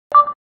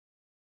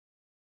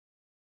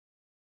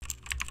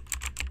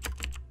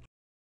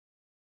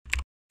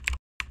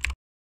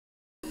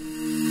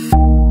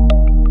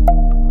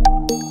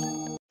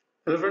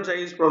Hello friends,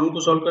 आइए इस problem को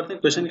सॉल्व करते हैं।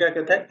 क्वेश्चन क्या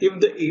कहता है, if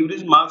the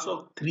average marks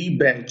of 3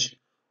 batch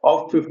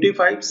of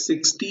 55,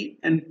 60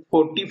 and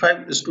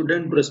 45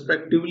 student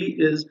respectively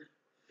is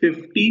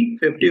 50,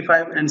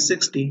 55 and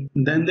 60,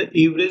 then the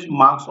average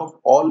marks of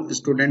all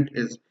student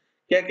is.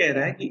 क्या कह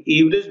रहा है कि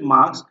एवरेज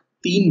मार्क्स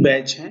 3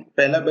 बैच हैं,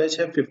 पहला बैच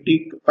है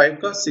 55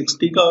 का,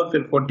 60 का और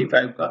फिर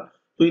 45 का।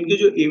 तो इनके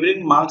जो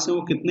एवरेज मार्क्स हैं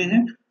वो कितने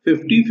हैं,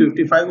 50,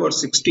 55 और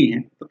 60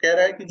 हैं। तो कह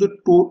रहा है कि जो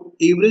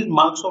average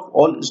marks of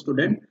all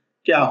student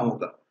क्या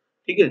होगा।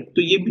 ठीक है,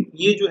 तो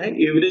ये जो है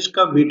एवरेज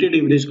का, वेटेड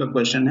एवरेज का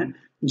क्वेश्चन है,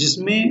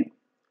 जिसमें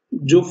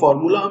जो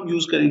फॉर्मूला हम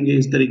यूज करेंगे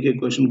इस तरीके के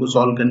क्वेश्चन को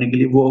सॉल्व करने के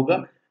लिए वो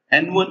होगा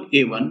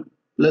n1a1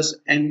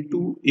 plus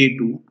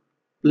n2a2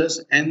 plus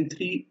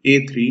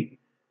n3a3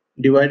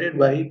 divided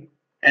by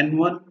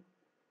n1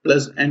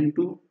 plus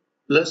n2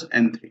 plus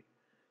n3,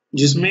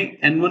 जिसमें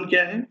n1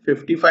 क्या है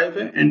 55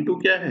 है, n2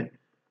 क्या है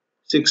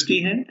 60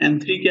 है,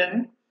 n3 क्या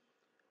है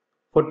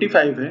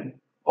 45 है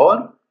और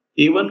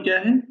a1 क्या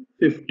है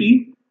 50,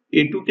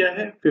 a2 क्या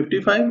है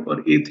 55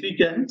 और a3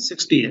 क्या है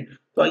 60 है।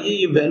 तो आइए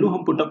ये वैल्यू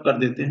हम पुट अप कर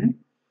देते हैं।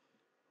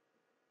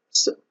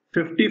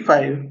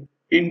 55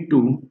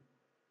 into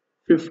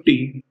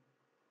 50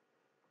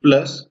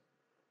 plus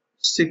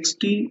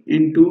 60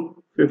 into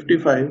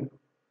 55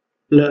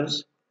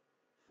 plus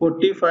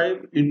 45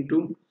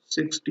 into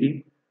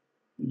 60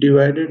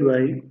 divided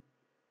by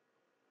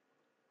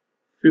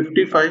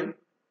 55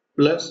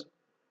 plus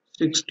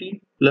 60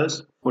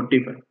 plus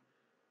 45।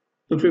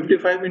 तो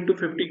 55 इंटू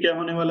 50 क्या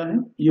होने वाला है,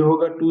 ये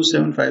होगा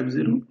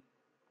 2750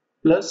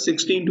 प्लस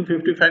 60 इंटू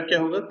 55 क्या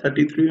होगा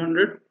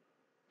 3300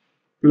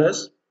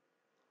 प्लस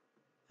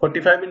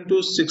 45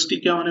 इंटू 60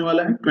 क्या होने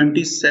वाला है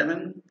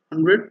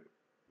 2700।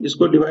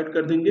 इसको डिवाइड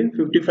कर देंगे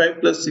 55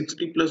 प्लस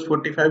 60 प्लस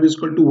 45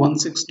 इक्वल टू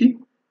 160।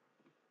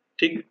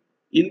 ठीक,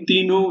 इन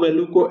तीनों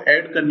वैल्यू को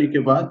ऐड करने के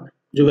बाद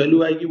जो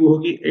वैल्यू आएगी वो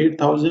होगी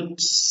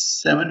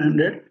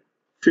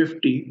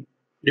 8750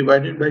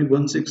 डिवाइडेड बाई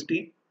 160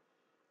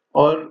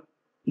 और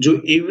जो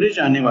एवरेज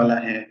आने वाला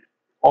है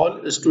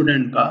ऑल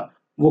स्टूडेंट का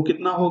वो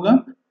कितना होगा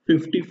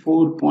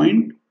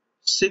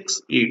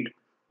 54.68।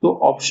 तो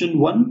ऑप्शन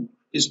 1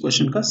 इस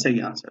क्वेश्चन का सही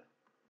आंसर।